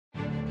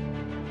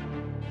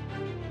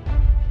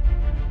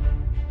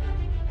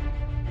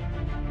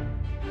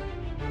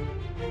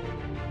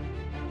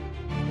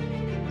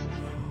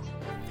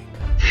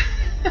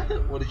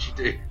What did you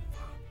do?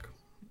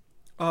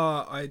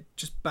 I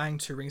just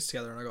banged 2 rings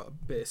together and I got a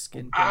bit of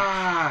skin pinch.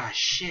 Ah,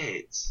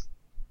 shit.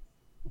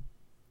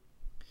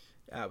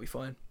 That'll be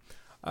fine.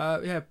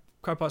 Yeah,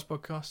 Crab Parts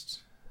Podcast.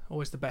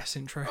 Always the best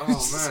intros.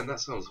 Oh man,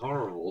 that sounds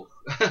horrible.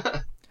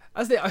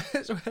 As the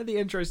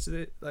intros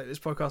to this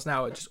podcast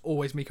now, it's just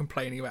always me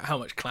complaining about how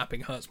much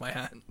clapping hurts my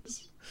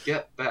hands.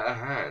 Get better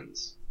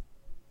hands.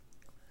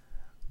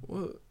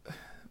 Well,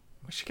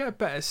 we should get a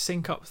better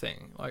sync up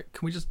thing. Like,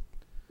 can we just...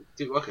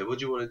 Okay, what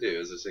do you want to do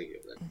as a singer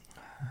then?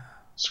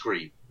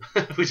 Scream.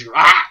 We just,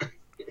 ah!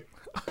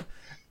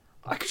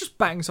 I could just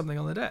bang something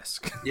on the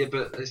desk. Yeah,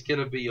 but it's going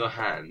to be your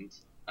hand,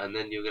 and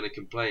then you're going to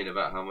complain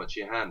about how much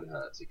your hand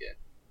hurts again.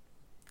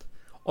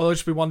 Or there'll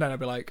just be one day and I'll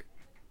be like,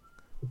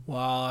 well,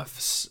 I've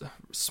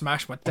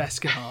smashed my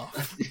desk in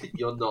half.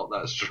 You're not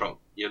that strong.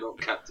 You're not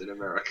Captain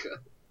America.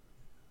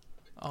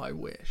 I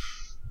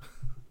wish.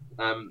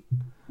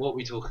 What are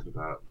we talking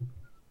about?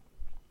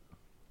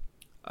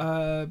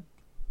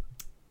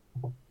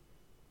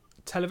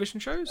 Television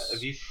shows?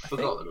 Have you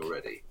forgotten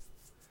already?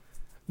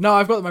 No,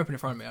 I've got them open in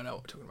front of me. I know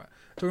what we're talking about.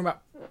 Talking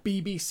about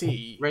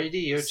BBC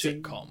Radio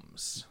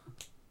sitcoms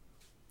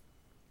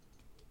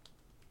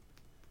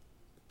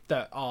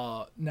that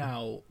are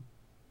now...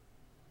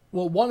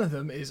 Well, one of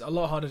them is a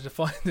lot harder to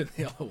find than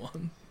the other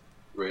one.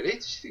 Really? Did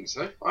you think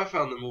so? I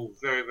found them all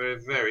very, very,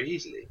 very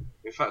easily.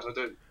 In fact, I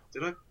don't...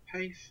 Did I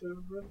pay for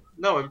them?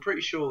 No, I'm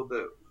pretty sure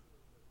that...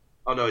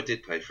 Oh no, I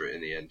did pay for it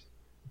in the end.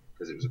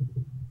 Because it was a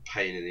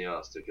pain in the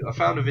arse. I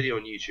found a video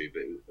on YouTube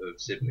of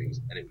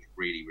Siblings, and it was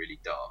really, really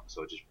dark,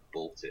 so I just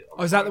bought it.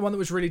 Oh, is that the one that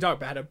was really dark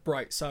but had a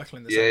bright circle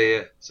in the center?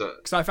 Yeah. So,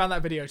 because I found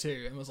that video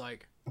too and was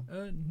like,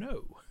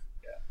 no.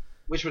 Yeah.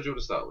 Which one do you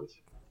want to start with?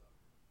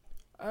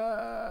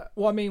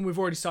 Well, I mean, we've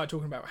already started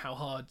talking about how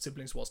hard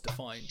Siblings was to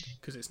find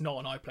because it's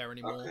not on iPlayer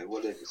anymore. Okay,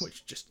 what is?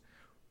 Which just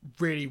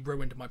really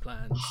ruined my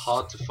plans.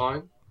 Hard to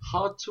find?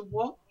 Hard to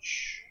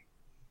watch?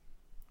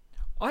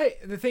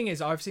 The thing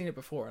is, I've seen it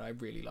before and I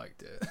really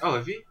liked it. Oh,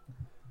 have you?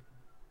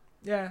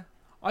 Yeah.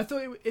 I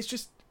thought it's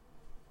just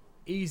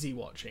easy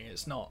watching.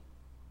 It's not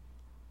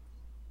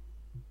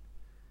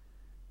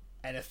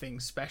anything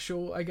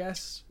special, I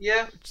guess.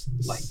 Yeah.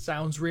 Like,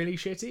 sounds really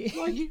shitty.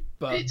 Like,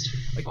 but it's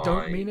I fine.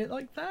 don't mean it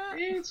like that.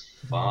 It's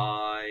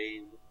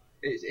fine.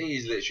 It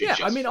is literally yeah,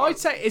 just I mean, fun. I'd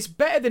say it's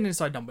better than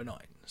Inside Number 9.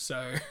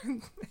 So...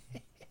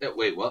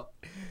 Wait, what?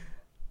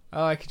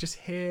 Oh, I could just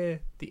hear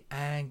the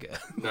anger.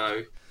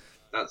 No,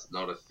 that's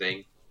not a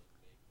thing.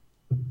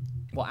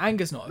 Well,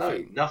 anger's not a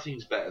thing. No,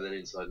 nothing's better than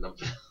Inside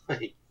Number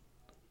 9.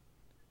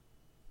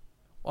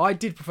 Well, I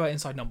did prefer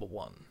Inside Number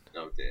 1.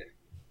 Oh dear.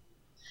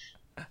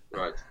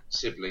 Right,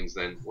 Siblings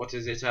then. What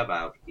is it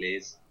about,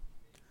 please?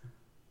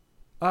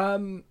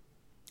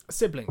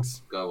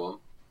 Siblings Go on.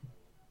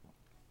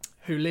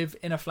 who live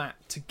in a flat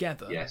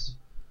together. Yes.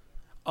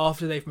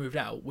 After they've moved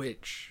out,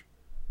 which...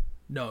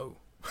 No.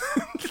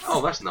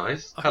 Oh, that's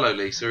nice. Hello,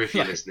 Lisa, if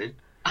you're listening.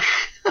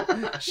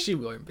 She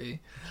won't be.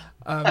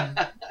 Well,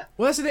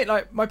 that's the thing.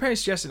 Like, my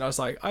parents suggested, and I was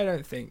like, I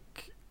don't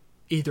think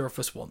either of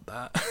us want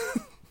that.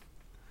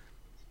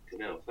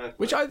 No, fair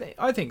Which play.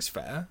 I think's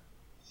fair.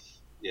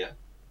 Yeah.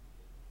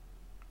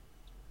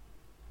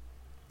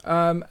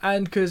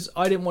 And because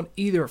I didn't want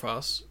either of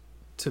us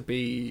to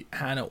be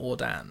Hannah or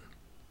Dan.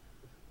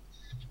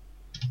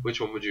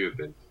 Which one would you have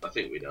been? I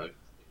think we know.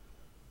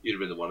 You'd have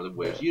been the one of the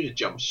wheels. You'd have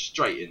jumped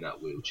straight in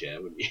that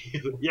wheelchair, wouldn't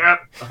you? Yep.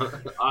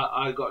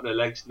 I got no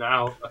legs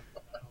now.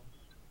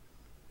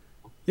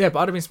 Yeah, but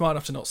I'd have been smart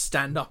enough to not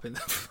stand up in the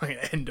fucking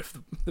end of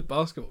the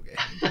basketball game.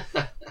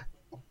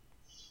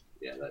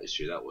 Yeah, that is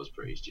true. That was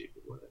pretty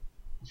stupid, wasn't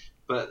it?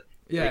 But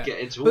Yeah. they get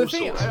into But all the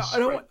thing, sorts of I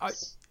don't.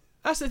 spreads.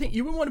 That's the thing.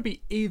 You wouldn't want to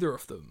be either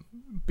of them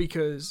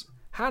because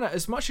Hannah,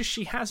 as much as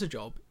she has a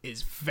job,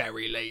 is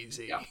very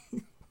lazy. Yeah.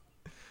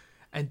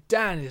 And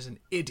Dan is an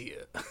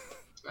idiot.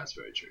 That's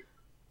very true.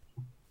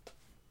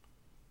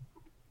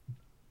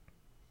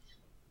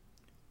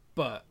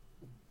 But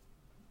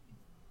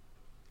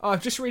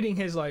I'm just reading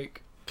his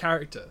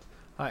character.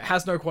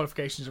 Has no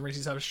qualifications and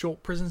recently had a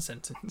short prison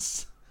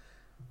sentence.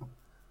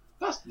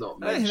 That's not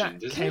I don't think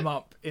mentioned, that is came it?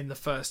 up in the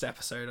first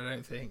episode. I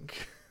don't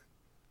think.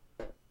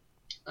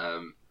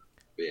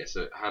 But yeah,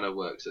 so Hannah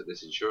works at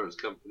this insurance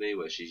company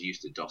where she's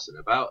used to dossing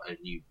about. A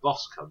new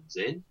boss comes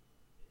in,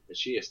 and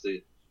she has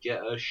to get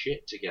her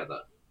shit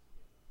together.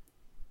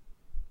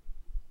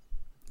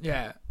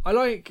 Yeah, I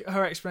like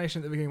her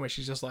explanation at the beginning where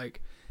she's just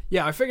like,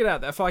 "Yeah, I figured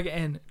out that if I get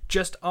in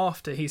just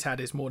after he's had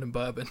his morning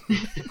bourbon,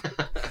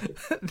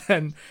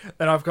 then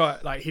I've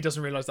got he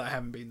doesn't realise that I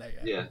haven't been there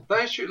yet." Yeah,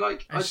 that's true. I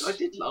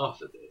did laugh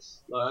at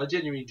this. I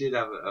genuinely did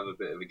have a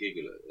bit of a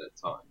giggle at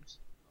times.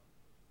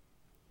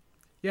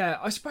 Yeah,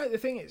 I suppose the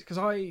thing is because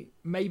I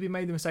maybe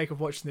made the mistake of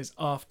watching this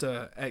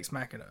after Ex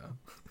Machina,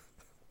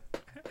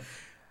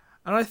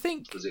 and I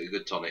think Was it a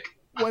good tonic?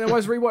 when I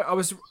was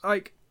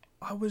rewatching,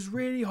 I was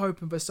really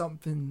hoping for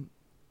something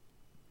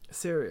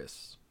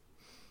serious.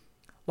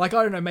 I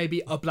don't know,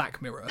 maybe a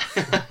Black Mirror.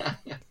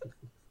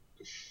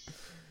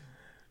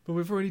 But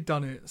we've already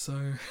done it,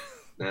 so...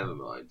 Never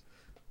mind.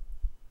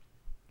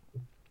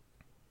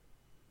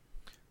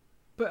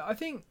 But I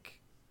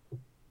think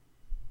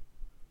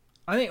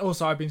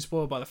also I've been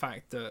spoiled by the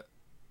fact that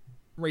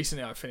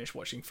recently I finished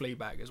watching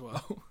Fleabag as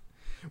well,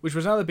 which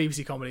was another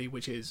BBC comedy,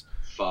 which is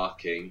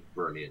fucking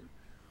brilliant.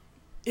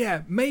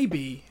 Yeah,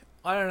 maybe,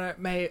 I don't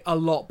know, a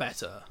lot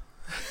better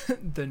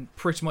than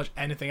pretty much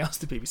anything else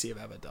the BBC have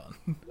ever done.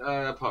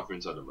 Apart from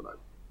Inside Number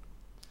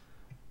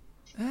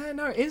 9.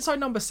 No,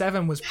 Inside Number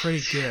 7 was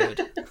pretty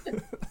good.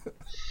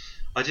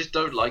 I just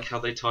don't like how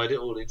they tied it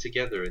all in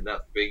together in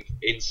that big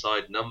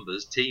Inside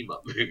Numbers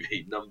team-up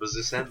movie, Numbers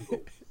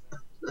Assemble.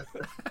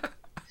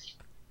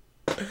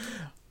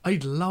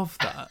 I'd love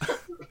that.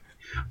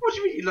 What do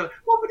you mean you love?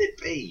 What would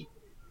it be?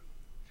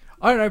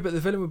 I don't know, but the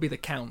villain would be the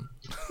Count.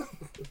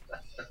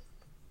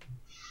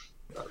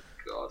 Oh,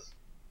 God.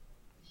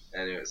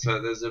 Anyway,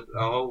 so there's a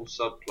whole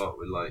subplot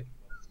with, like,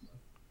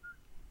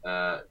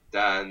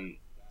 Dan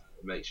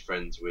makes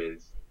friends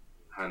with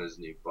Hannah's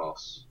new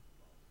boss,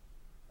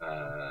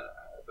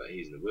 but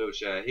he's in a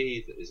wheelchair.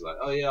 Heath is like,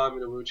 oh yeah, I'm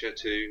in a wheelchair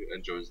too,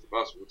 and joins the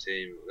basketball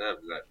team. Blah,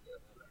 blah, blah,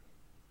 blah.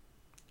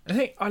 I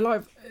think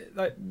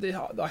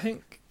I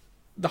think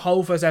the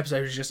whole first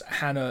episode is just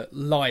Hannah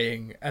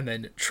lying and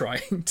then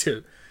trying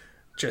to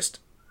just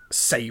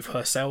save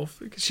herself.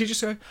 Because she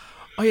just goes,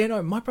 oh yeah,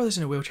 no, my brother's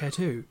in a wheelchair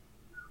too.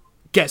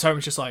 Gets home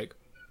and just like,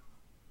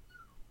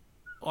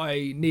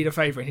 I need a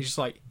favour, and he's just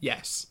like,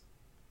 yes.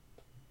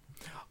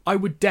 I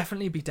would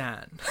definitely be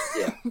Dan.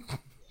 Yeah.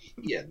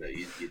 Yeah, no,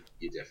 you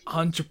definitely.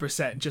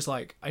 100%. Just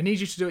like, I need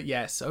you to do it.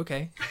 Yes,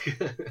 okay.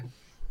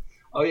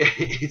 Oh yeah,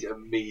 he's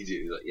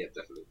immediately like, yeah,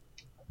 definitely.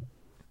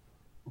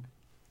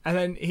 And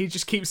then he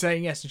just keeps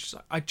saying yes, and just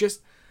like,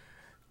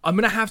 I'm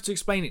gonna have to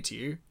explain it to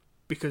you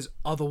because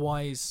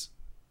otherwise,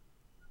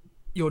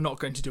 you're not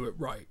going to do it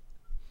right.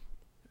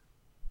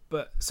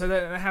 But so they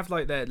have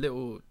like their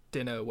little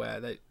dinner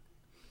where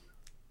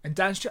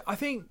I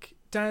think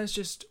Dan's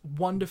just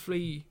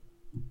wonderfully,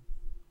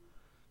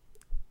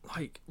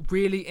 like,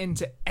 really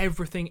into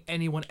everything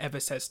anyone ever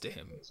says to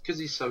him. It's because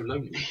he's so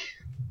lonely.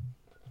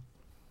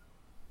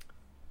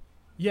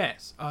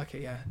 Yes.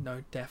 Okay. Yeah.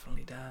 No.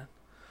 Definitely, Dan.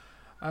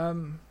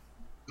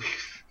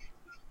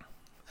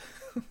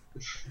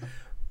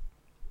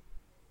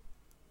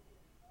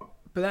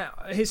 But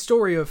his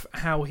story of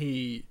how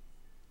he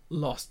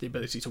lost the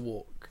ability to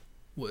walk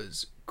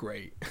was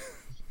great.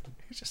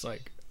 It's just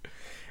like,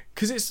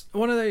 because it's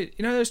one of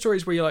those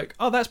stories where you're like,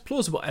 oh, that's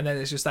plausible, and then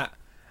it's just that.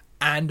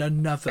 And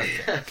another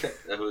thing.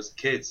 There was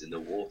kids in the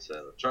water.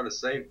 I'm trying to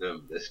save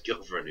them. This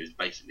girlfriend who's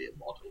basically a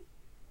model.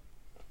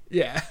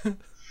 Yeah.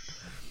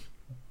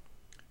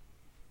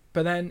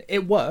 But then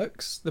it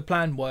works. The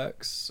plan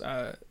works.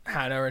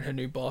 Hannah and her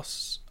new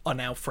boss are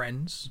now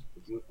friends.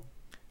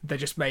 They're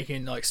just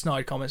making like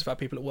snide comments about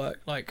people at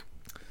work. Like,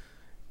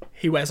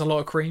 he wears a lot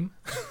of cream.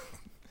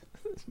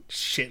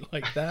 Shit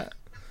like that.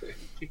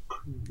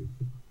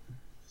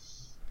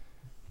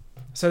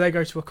 So they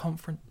go to a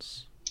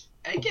conference.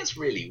 It gets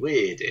really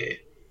weird here.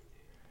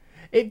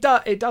 It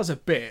does a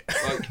bit.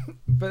 Like,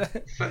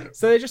 but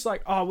so they're just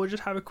like, oh, we'll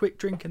just have a quick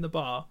drink in the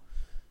bar.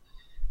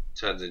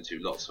 Turns into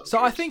lots of. So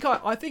drinks.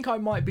 I think I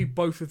might be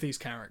both of these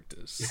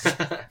characters.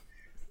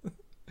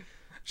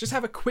 Just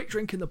have a quick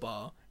drink in the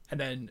bar and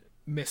then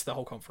miss the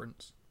whole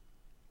conference.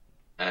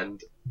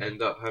 And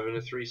end up having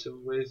a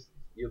threesome with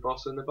your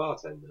boss and the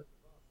bartender.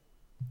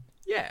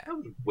 Yeah. That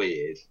was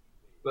weird,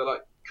 but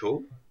like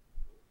cool.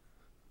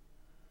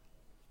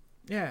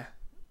 Yeah.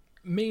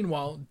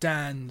 Meanwhile,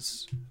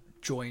 Dan's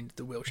joined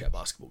the wheelchair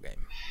basketball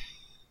game.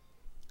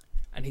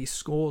 And he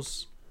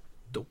scores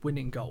the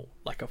winning goal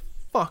like a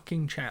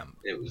fucking champ.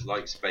 It was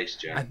like Space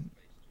Jam.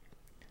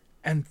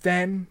 And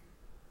then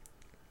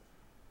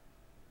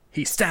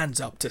he stands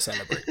up to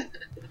celebrate.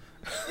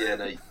 Yeah,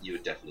 no, you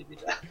would definitely be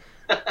that.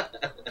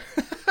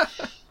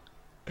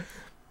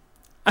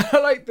 I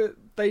like that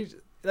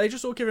they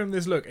just all give him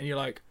this look, and you're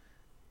like,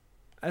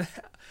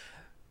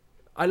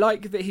 I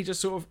like that he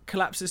just sort of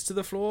collapses to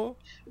the floor.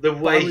 The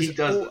way he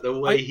does it, the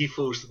way he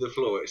falls to the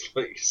floor, it's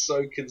like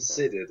so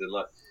considered and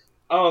like,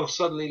 oh, I've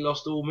suddenly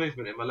lost all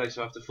movement in my legs,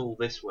 so I have to fall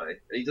this way.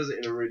 And he does it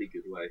in a really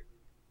good way.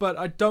 But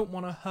I don't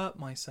want to hurt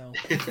myself.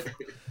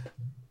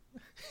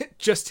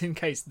 Just in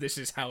case this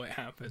is how it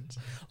happens.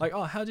 Like,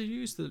 oh, how did you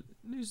lose the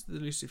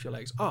use of your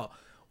legs? Oh,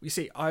 you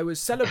see, I was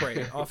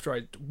celebrating after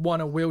I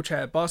won a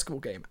wheelchair basketball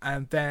game,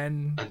 and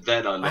then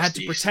I had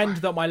to pretend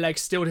that my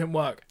legs still didn't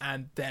work,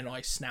 and then I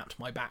snapped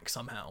my back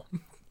somehow.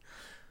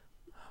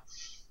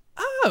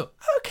 Oh,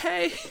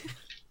 okay.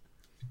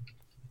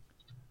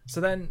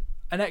 So then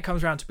Annette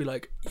comes around to be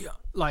like, yeah,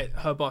 like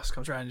her boss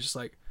comes around and just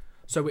like,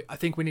 so I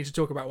think we need to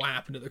talk about what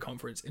happened at the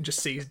conference, and just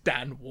sees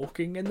Dan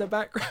walking in the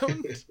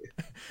background.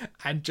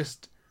 And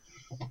just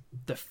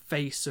the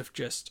face of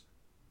just,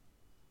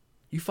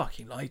 you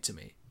fucking lied to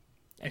me.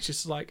 And it's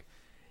just like,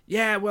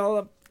 yeah,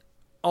 well,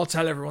 I'll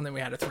tell everyone that we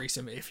had a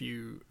threesome if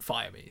you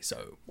fire me.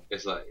 So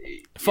it's like,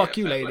 fuck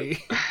you,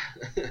 lady.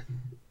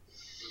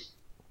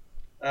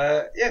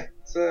 Yeah,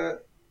 so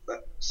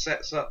that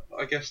sets up,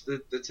 I guess, the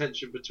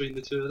tension between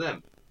the two of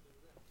them.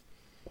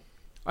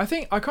 I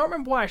can't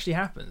remember what actually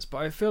happens, but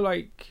I feel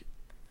like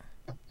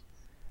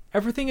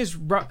everything is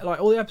like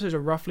all the episodes are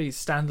roughly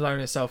standalone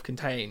and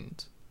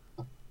self-contained,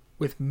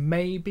 with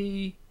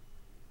maybe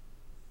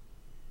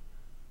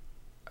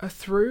a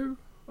through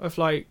of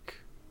like,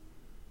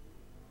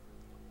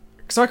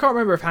 because I can't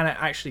remember if Hannah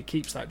actually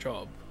keeps that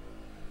job.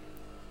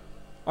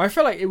 I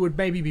feel like it would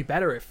maybe be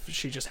better if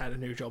she just had a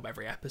new job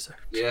every episode.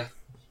 Yeah,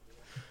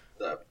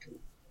 that'd be cool.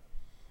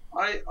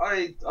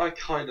 I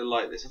kind of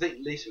like this. I think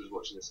Lisa was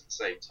watching this at the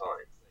same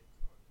time,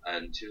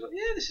 and she was like,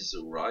 "Yeah, this is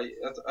all right."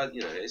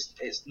 You know,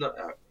 it's not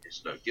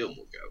no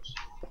Gilmore Girls,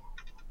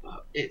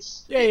 but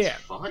it's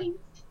fine.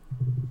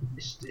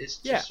 It's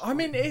just I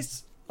mean,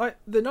 it's like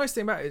the nice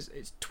thing about it is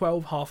it's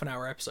 12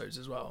 half-an-hour episodes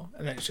as well,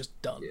 and then it's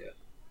just done. Yeah.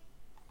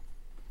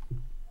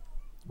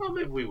 Well,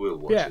 maybe we will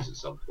watch this at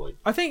some point.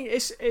 I think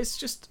it's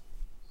just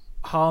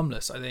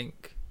harmless. I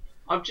think.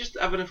 I'm just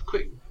having a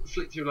quick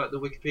flick through like the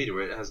Wikipedia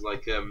where it has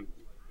like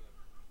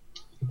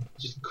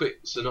just quick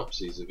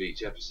synopses of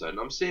each episode, and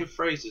I'm seeing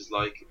phrases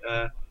like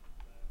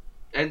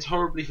ends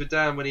horribly for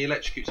Dan when he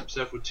electrocutes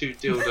himself with 2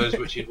 dildos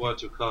which he'd wired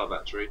to a car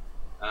battery.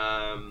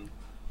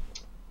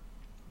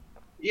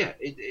 Yeah,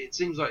 it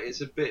seems like it's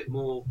a bit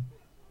more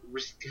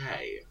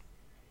risque.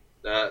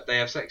 They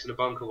have sex in a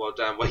bunker while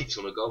Dan waits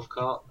on a golf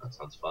cart. That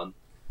sounds fun.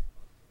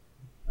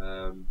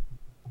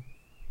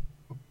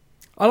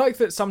 I like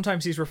that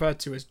sometimes he's referred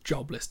to as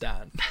jobless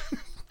Dan,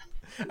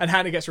 and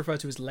Hannah gets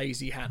referred to as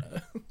lazy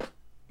Hannah.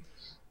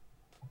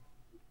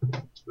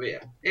 But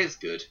yeah, it's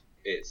good.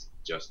 It's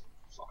just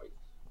fine.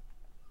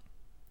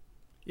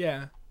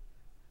 Yeah.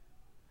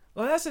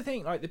 Well, that's the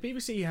thing. Like the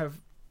BBC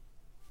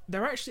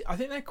they're actually, I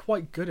think they're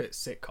quite good at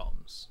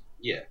sitcoms.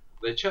 Yeah,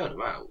 they churn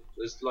them out.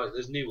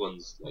 There's new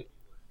ones like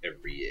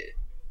every year.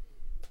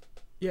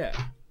 Yeah.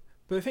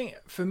 But the thing,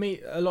 for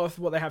me, a lot of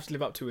what they have to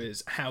live up to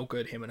is how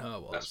good Him and Her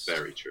was. That's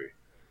very true.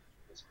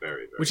 That's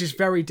very, very Which is true.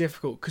 very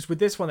difficult, because with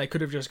this one, they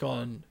could have just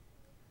gone,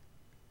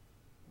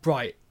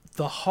 right,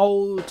 the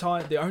whole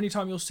time, the only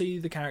time you'll see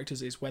the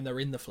characters is when they're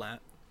in the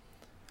flat,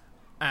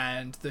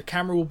 and the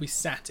camera will be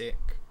static,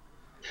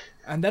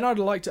 and then I'd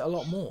have liked it a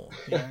lot more.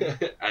 You know?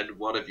 And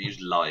one of you's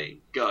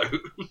lying. Go.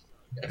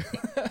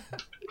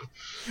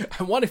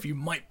 And one of you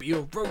might be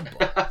a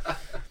robot.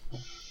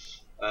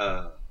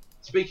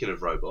 Speaking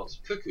of robots,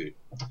 Cuckoo.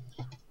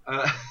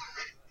 I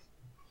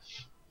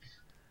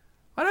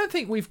don't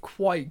think we've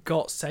quite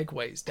got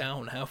segues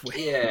down, have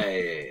we? Yeah.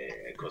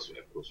 Of course we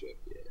have.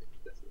 Yeah,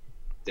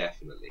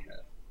 definitely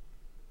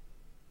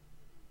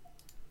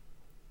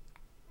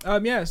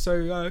have.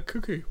 So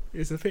Cuckoo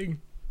is a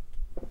thing.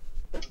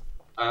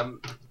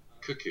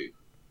 Cuckoo.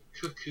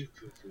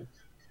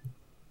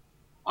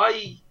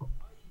 I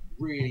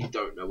really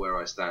don't know where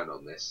I stand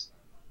on this.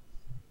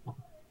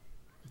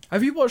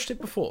 Have you watched it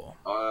before?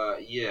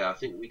 Yeah, I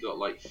think we got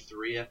like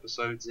 3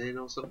 episodes in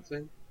or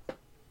something.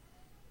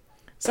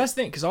 So that's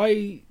the thing, because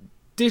I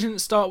didn't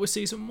start with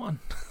season 1.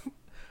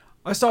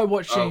 I started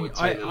watching.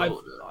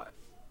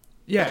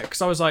 Yeah,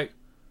 because I was like,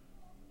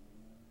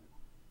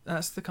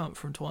 that's the cunt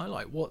from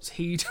Twilight. What's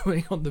he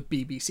doing on the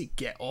BBC?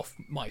 Get off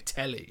my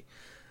telly.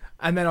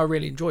 And then I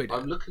really enjoyed it.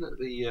 I'm looking at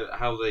the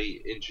how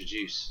they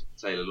introduce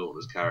Taylor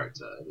Lautner's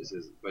character, and it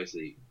says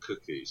basically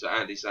Cuckoo. So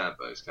Andy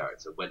Samberg's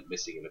character went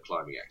missing in a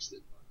climbing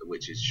accident,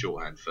 which is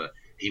shorthand for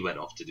he went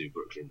off to do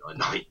Brooklyn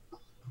Nine-Nine.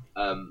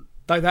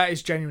 Though that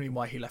is genuinely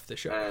why he left the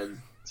show. And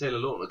Taylor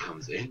Lautner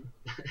comes in,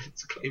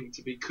 it's claiming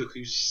to be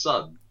Cuckoo's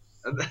son,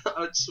 and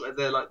I swear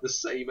they're like the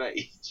same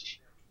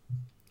age.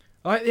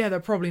 Yeah,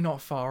 they're probably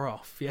not far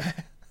off. Yeah,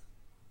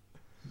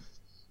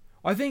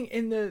 I think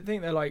in the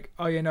thing they're like,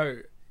 oh, you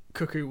know,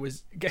 Cuckoo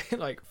was getting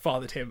like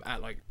fathered him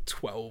at like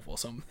 12 or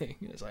something.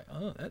 It's like,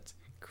 oh, that's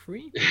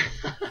creepy.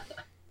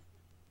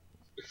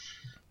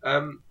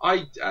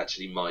 I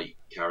actually might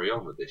carry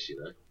on with this, you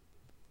know.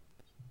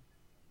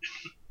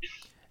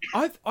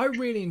 I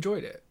really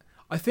enjoyed it.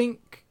 I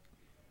think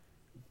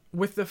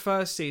with the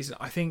first season,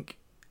 I think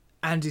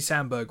Andy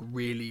Samberg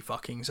really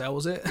fucking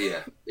sells it.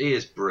 Yeah, he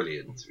is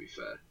brilliant, to be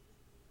fair.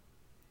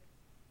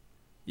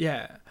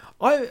 Yeah,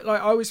 I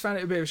always found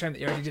it a bit of a shame that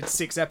he only did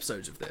 6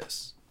 episodes of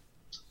this.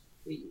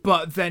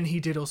 But then he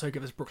did also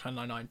give us Brooklyn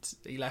Nine-Nine.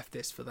 He left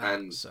this for that.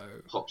 And so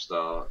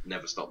Popstar,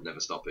 Never Stop,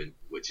 Never Stopping,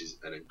 which is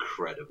an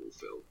incredible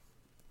film.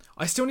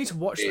 I still need to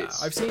watch that.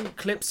 I've seen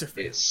clips of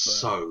it. It's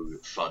so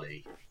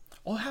funny.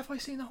 Or have I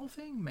seen the whole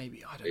thing?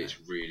 Maybe, I don't know. It's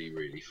really,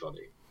 really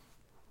funny.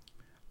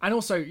 And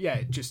also,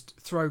 yeah, just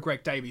throw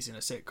Greg Davies in a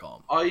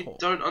sitcom. I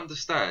don't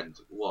understand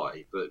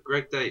why, but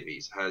Greg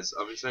Davies has...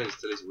 I've been saying this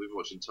to Lisa, we've been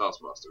watching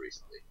Taskmaster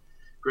recently.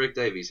 Greg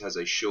Davies has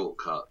a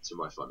shortcut to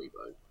my funny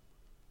bone.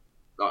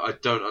 I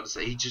don't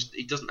understand.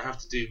 He doesn't have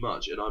to do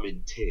much, and I'm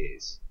in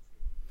tears.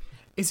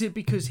 Is it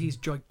because he's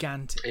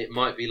gigantic? It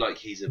might be like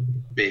he's a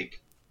big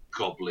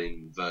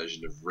goblin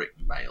version of Rick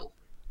Mail.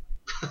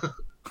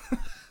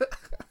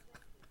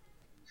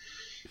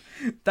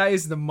 That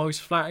is the most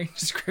flattering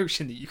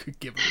description that you could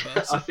give a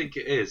person. I think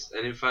it is,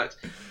 and in fact,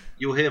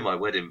 you'll hear my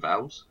wedding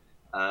vows.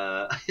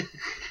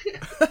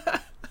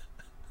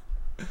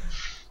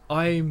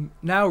 I'm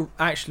now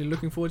actually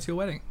looking forward to your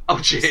wedding. Oh,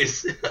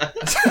 cheers!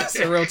 That's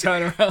a real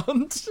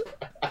turnaround.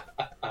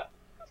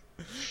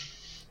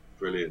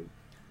 brilliant.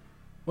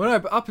 Well, no,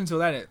 but up until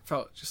then, it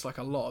felt just like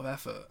a lot of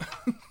effort.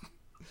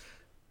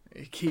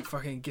 You keep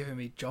fucking giving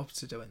me jobs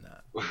to doing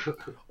that.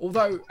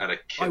 Although And a I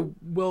kill.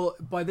 will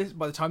by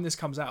the time this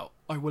comes out,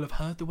 I will have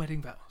heard the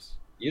wedding vows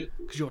You,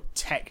 because you're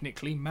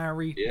technically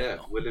married. yeah,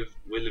 now. we'll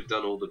have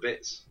done all the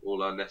bits,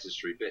 all our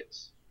necessary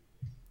bits.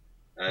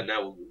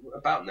 Now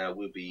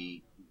we'll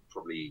be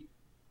probably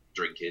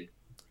drinking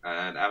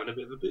and having a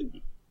bit of a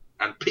booty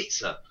and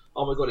pizza.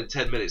 Oh my god! In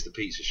 10 minutes, the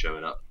pizza's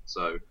showing up.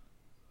 So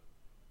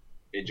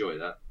enjoy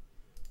that.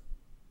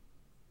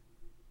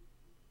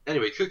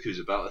 Anyway, Cuckoo's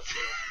about.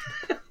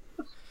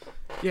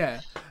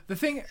 Yeah, the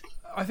thing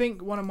I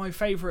think one of my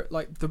favorite,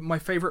 my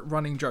favorite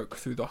running joke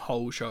through the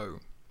whole show,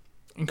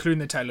 including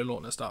the Taylor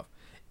Lautner stuff,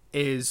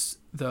 is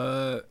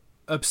the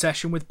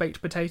obsession with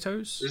baked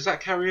potatoes. Does that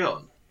carry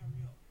on?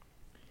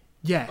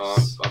 Yes.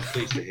 I'm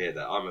pleased to hear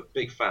that. I'm a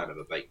big fan of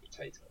a baked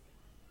potato.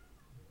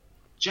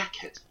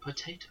 Jacket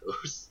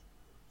potatoes.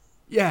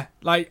 Yeah,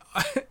 like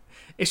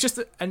it's just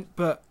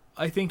but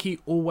I think he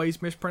always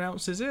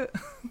mispronounces it,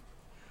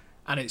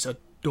 and it's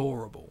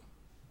adorable.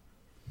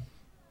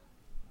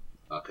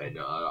 Okay,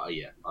 no,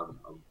 I'm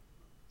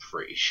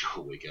pretty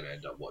sure we're gonna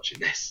end up watching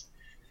this.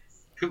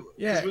 Because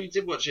Yeah. we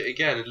did watch it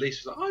again, and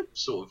Lisa was like, I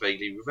sort of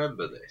vaguely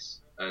remember this,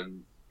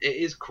 and it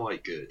is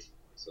quite good.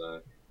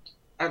 So,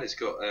 and it's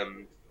got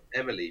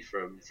Emily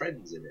from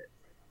Friends in it.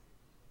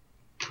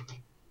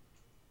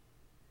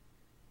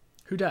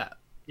 Who dat?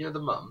 You know the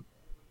mum.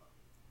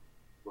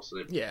 What's her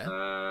name?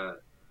 Yeah.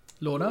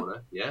 Lorna.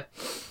 Lorna? Yeah.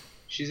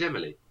 She's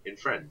Emily in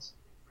Friends.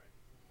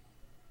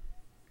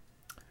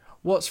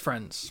 What's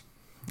Friends?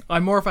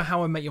 I'm more of a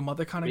How I Met Your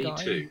Mother kind of Me guy.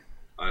 too.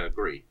 I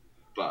agree,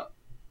 but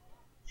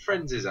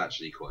Friends is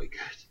actually quite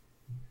good.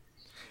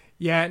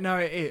 Yeah, no,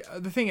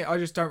 the thing is, I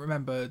just don't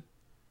remember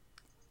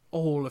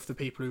all of the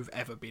people who've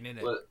ever been in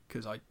it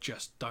because I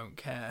just don't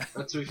care.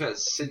 And to be fair,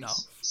 since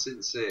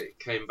Enough. it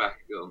came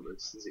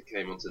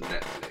onto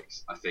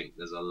Netflix, I think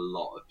there's a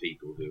lot of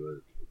people who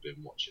have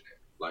been watching it.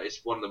 Like,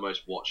 it's one of the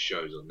most watched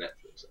shows on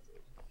Netflix,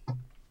 I think.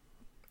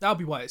 That'll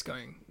be why it's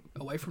going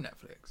away from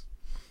Netflix.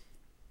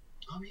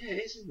 Oh yeah,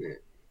 it is, isn't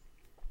it?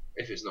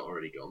 If it's not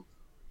already gone.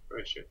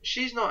 Very true.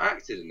 She's not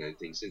acted in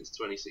anything since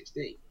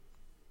 2016.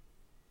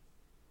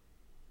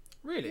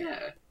 Really?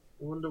 Yeah.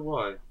 I wonder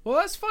why. Well,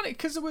 that's funny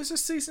because there was a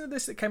season of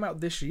this that came out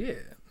this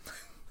year.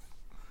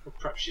 Well,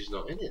 perhaps she's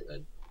not in it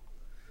then.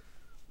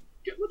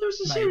 Yeah, well, there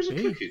was a series of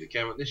Maybe. Cuckoo that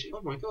came out this year.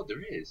 Oh my god,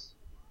 there is.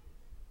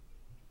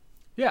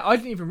 Yeah, I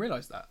didn't even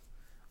realise that.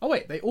 Oh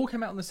wait, they all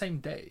came out on the same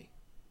day.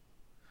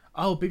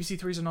 Oh, BBC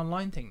Three is an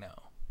online thing now.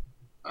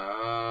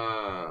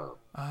 Ah,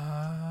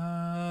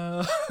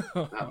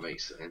 That that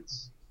makes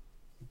sense.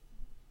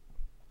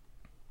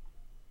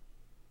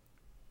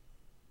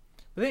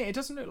 But then it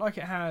doesn't look like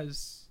it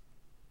has.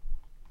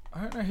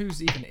 I don't know who's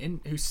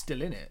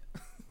still in it.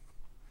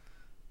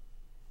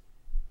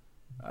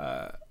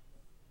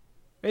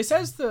 It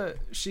says that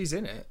she's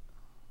in it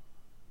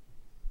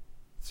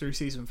through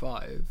season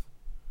 5.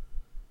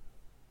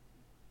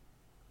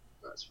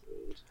 That's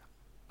weird.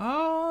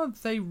 Oh,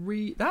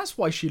 that's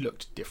why she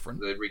looked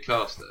different. They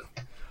recast her.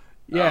 Oh,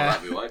 Yeah.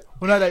 that'd be right.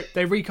 Well, no,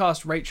 they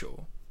recast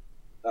Rachel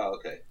Oh,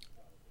 okay.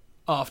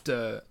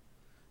 after.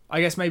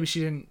 I guess maybe she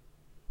didn't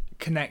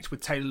connect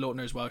with Taylor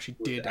Lautner as well. She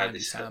With did Andy Andy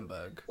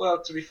Samberg.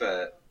 Well, to be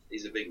fair,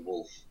 he's a big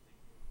wolf.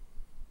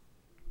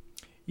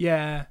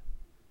 Yeah.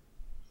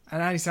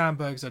 And Andy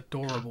Samberg's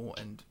adorable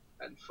and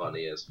And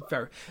funny as fuck.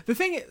 very. The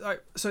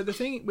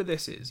thing with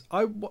this is,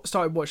 I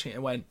started watching it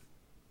and went,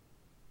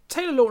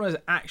 Taylor Lautner is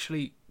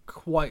actually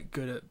quite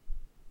good at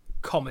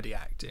comedy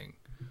acting,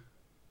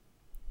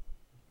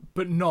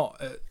 but not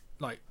at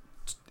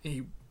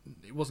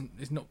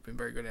he's not been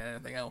very good at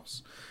anything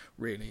else,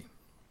 really.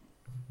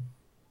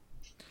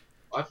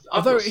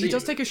 Although he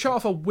does take a shot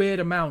off a weird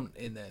amount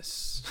in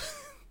this,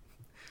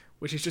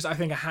 which is just, I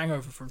think, a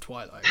hangover from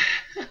Twilight.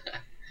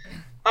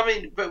 I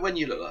mean, but when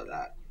you look like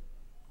that,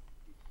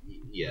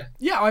 yeah.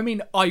 Yeah, I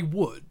mean, I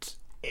would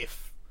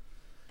if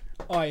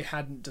I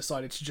hadn't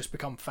decided to just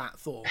become Fat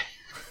Thor.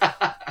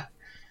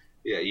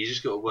 Yeah, you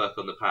just got to work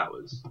on the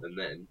powers, and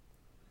then...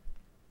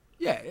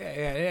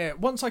 Yeah.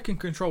 Once I can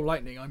control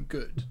lightning, I'm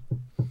good.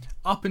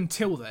 Up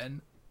until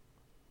then,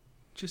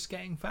 just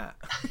getting fat.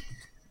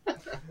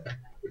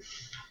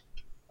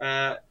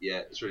 Yeah,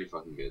 it's really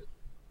fucking good.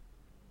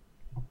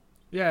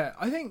 Yeah,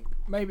 I think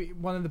maybe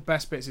one of the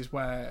best bits is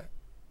where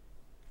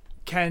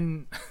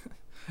Ken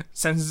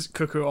sends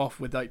Cuckoo off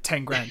with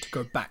 10 grand to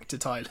go back to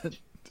Thailand.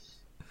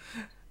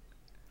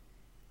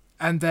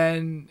 And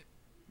then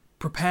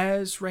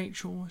prepares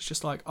Rachel. It's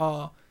just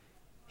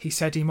he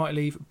said he might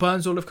leave.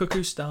 Burns all of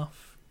Cuckoo's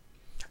stuff.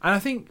 And I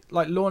think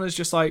Lorna's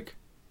just is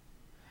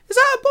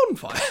that a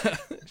bonfire?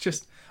 It's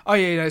just, oh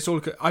yeah, it's all.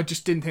 I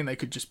just didn't think they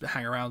could just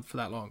hang around for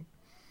that long.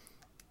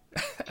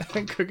 I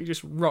think Cookie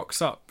just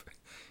rocks up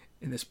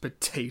in this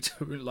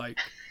potato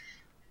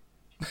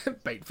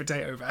baked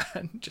potato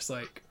van, just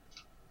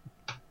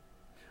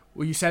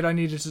well, you said I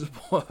needed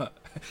support,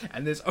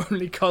 and this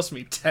only cost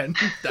me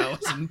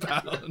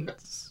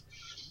 £10,000.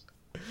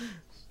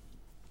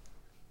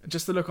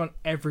 Just the look on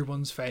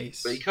everyone's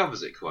face. But he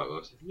covers it quite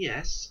well.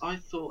 Yes, I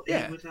thought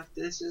Yeah. it would have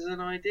this as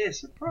an idea.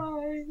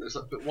 Surprise! It's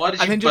like, but why did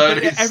And you then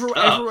burn just his everyone,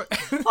 stuff?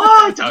 everyone,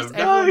 I just don't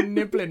know. everyone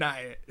nibbling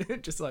at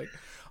it. Just like,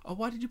 oh,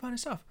 why did you burn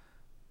his stuff?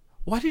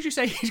 Why did you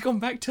say he's gone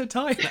back to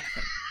Thailand?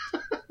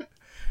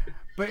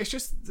 But it's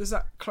just, there's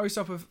that close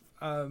up of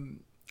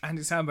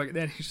Andy Samberg, and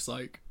then he's just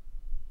like,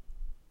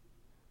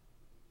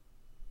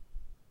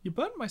 you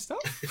burnt my stuff?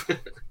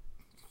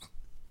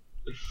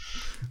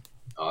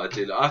 Oh,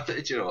 do you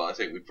know what? I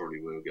think we probably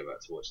will go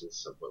back to watching this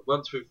at some point.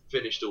 Once we've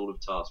finished all of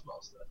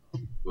Taskmaster,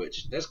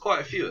 which there's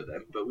quite a few of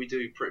them, but we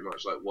do pretty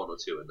much like 1 or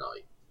 2 a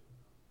night.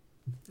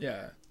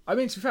 Yeah. I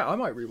mean, to be fair, I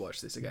might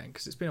rewatch this again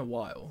because it's been a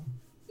while.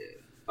 Yeah.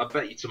 I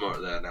bet you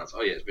tomorrow they'll announce,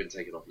 oh yeah, it's been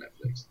taken off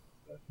Netflix.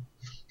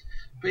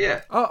 But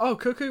yeah. Oh,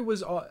 Cuckoo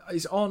is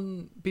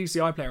on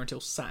BBC iPlayer until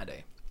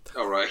Saturday.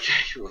 Oh, right,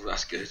 okay. Well,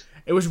 that's good.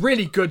 It was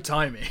really good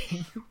timing.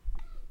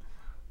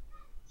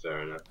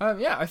 Fair enough.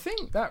 Yeah, I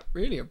think that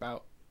really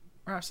about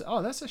wraps it.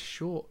 Oh, that's a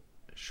short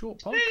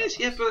podcast. It is,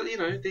 yeah, but you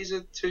know, these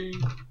are 2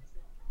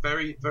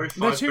 very, very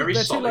fine, They're very two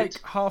solid.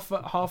 like half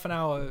an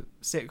hour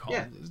sitcoms.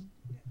 Yeah.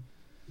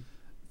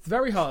 It's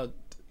very hard.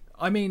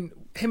 I mean,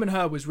 Him and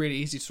Her was really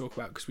easy to talk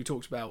about because we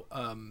talked about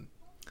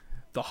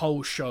the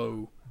whole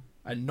show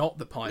and not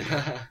the pilot.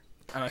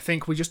 And I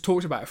think we just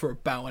talked about it for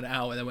about an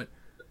hour and then went,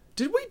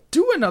 did we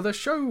do another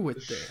show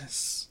with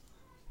this?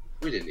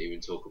 We didn't even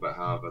talk about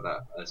how about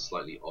that a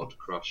slightly odd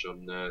crush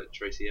on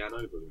Tracy Ann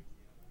Oberlin.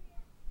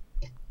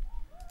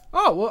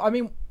 Oh, well, I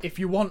mean, if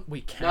you want,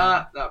 we can.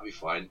 Nah, that'd be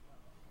fine.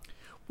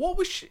 What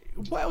was she?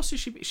 What else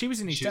is she? She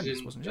was in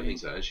EastEnders, wasn't she? I think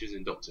so. And she was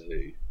in Doctor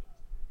Who.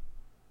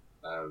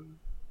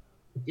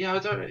 Yeah, I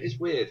don't. It's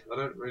weird. I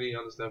don't really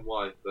understand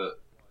why,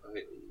 but I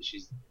think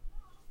she's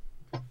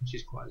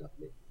quite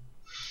lovely.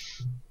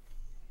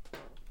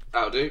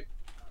 That'll do.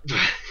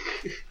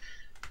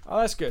 Oh,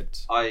 that's good.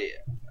 I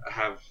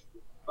have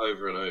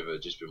over and over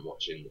just been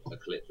watching a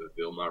clip of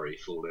Bill Murray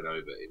falling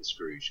over in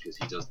Scrooge because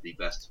he does the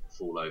best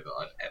fall over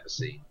I've ever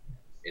seen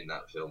in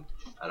that film,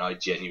 and I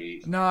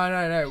genuinely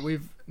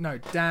No.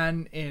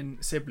 Dan in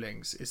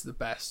Siblings is the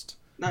best.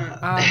 no.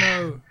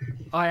 No,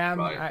 I am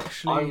Right,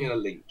 actually. I'm gonna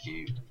link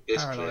you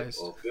this paralysed.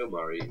 clip of Bill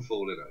Murray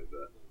falling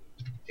over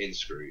in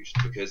Scrooge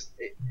because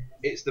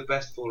it's the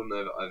best falling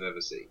over I've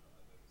ever seen.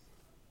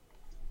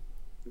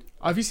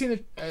 Have you seen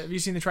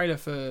the trailer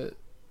for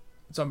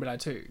Zombieland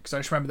 2? Because I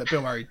just remember that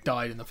Bill Murray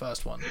died in the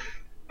first one.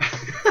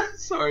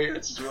 Sorry, I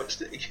just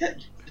watched it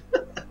again.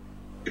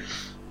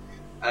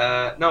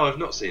 No, I've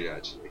not seen it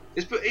actually.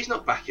 He's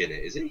not back in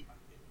it, is he?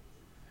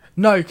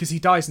 No, because he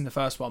dies in the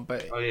first one,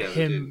 but Oh, yeah,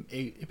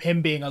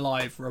 him being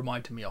alive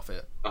reminded me of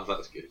it. Oh,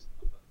 that's good.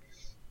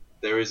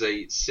 There is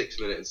a 6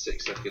 minute and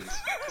 6 seconds.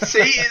 See,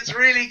 it's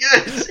really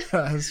good.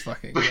 That's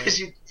fucking good. Because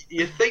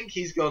you think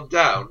he's gone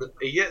down,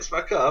 he gets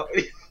back up,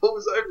 and he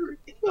falls over.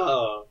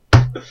 Oh.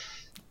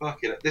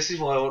 Fucking it. This is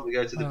why I want to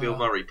go to the Bill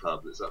Murray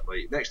pub that's up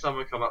by. Next time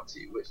I come up to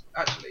you, which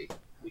actually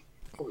we can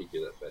probably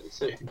do that fairly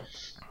soon.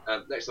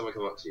 Next time I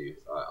come up to you,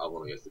 I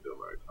want to go to the Bill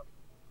Murray pub.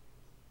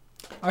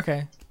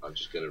 Okay. I'm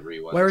just going to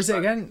rewind. Where this is it back.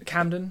 again?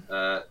 Camden?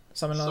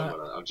 Something like that?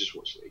 I'm just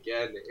watching it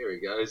again. Here he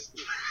goes.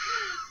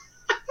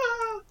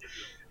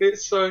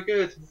 It's so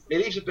good. It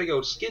leaves a big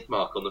old skid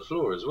mark on the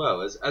floor as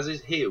well, as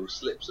his heel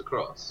slips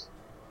across.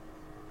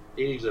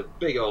 He leaves a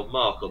big old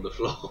mark on the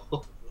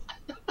floor.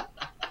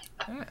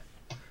 Yeah.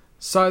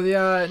 So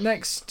the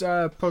next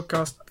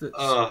podcast that's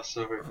Oh,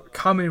 sorry.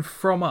 coming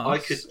from us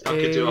I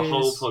could do a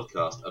whole is-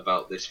 podcast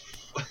about this,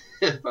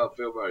 about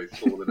Bill Murray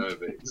falling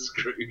over in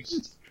Scrooge.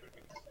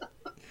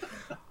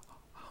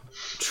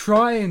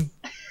 trying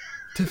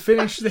to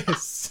finish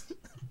this.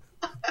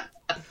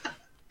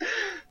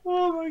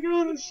 Oh my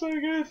god, it's so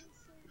good.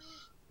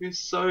 It's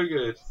so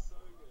good.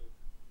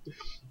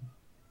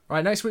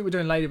 Right, next week we're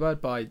doing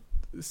Ladybird by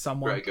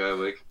someone. Greta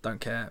Gerwig. Don't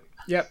care.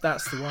 Yep,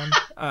 that's the one.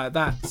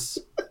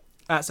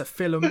 That's a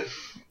film.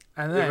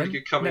 And Very then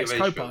good coming next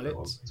of age film, that co-pilot.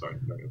 one. Sorry,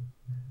 carry on.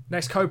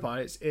 Next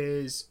co-pilot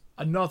is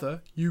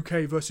another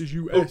UK versus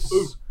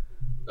US,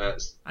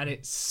 That's, and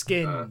it's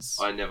Skins.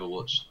 I never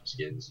watched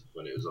Skins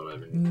when it was on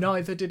over here.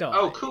 Neither did I.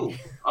 Oh, cool.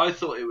 I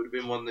thought it would have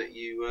been one that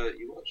you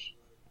watched.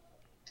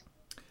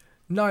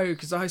 No,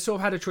 because I sort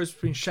of had a choice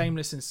between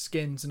Shameless and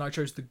Skins, and I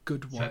chose the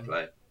good Fair one.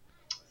 play.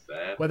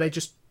 Fair. Where they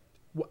just,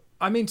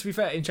 I mean, to be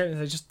fair, in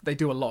Shameless they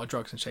do a lot of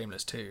drugs in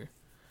Shameless too,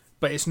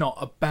 but it's not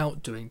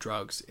about doing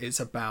drugs. It's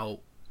about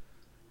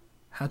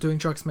how doing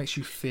drugs makes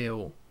you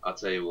feel. I'll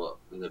tell you what,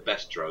 the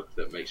best drug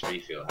that makes me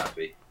feel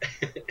happy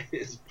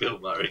is Bill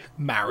Murray.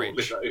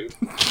 Marriage.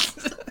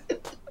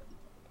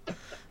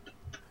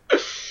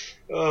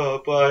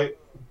 Oh, bye.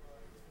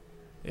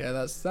 Yeah,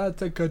 that's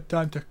a good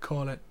time to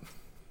call it.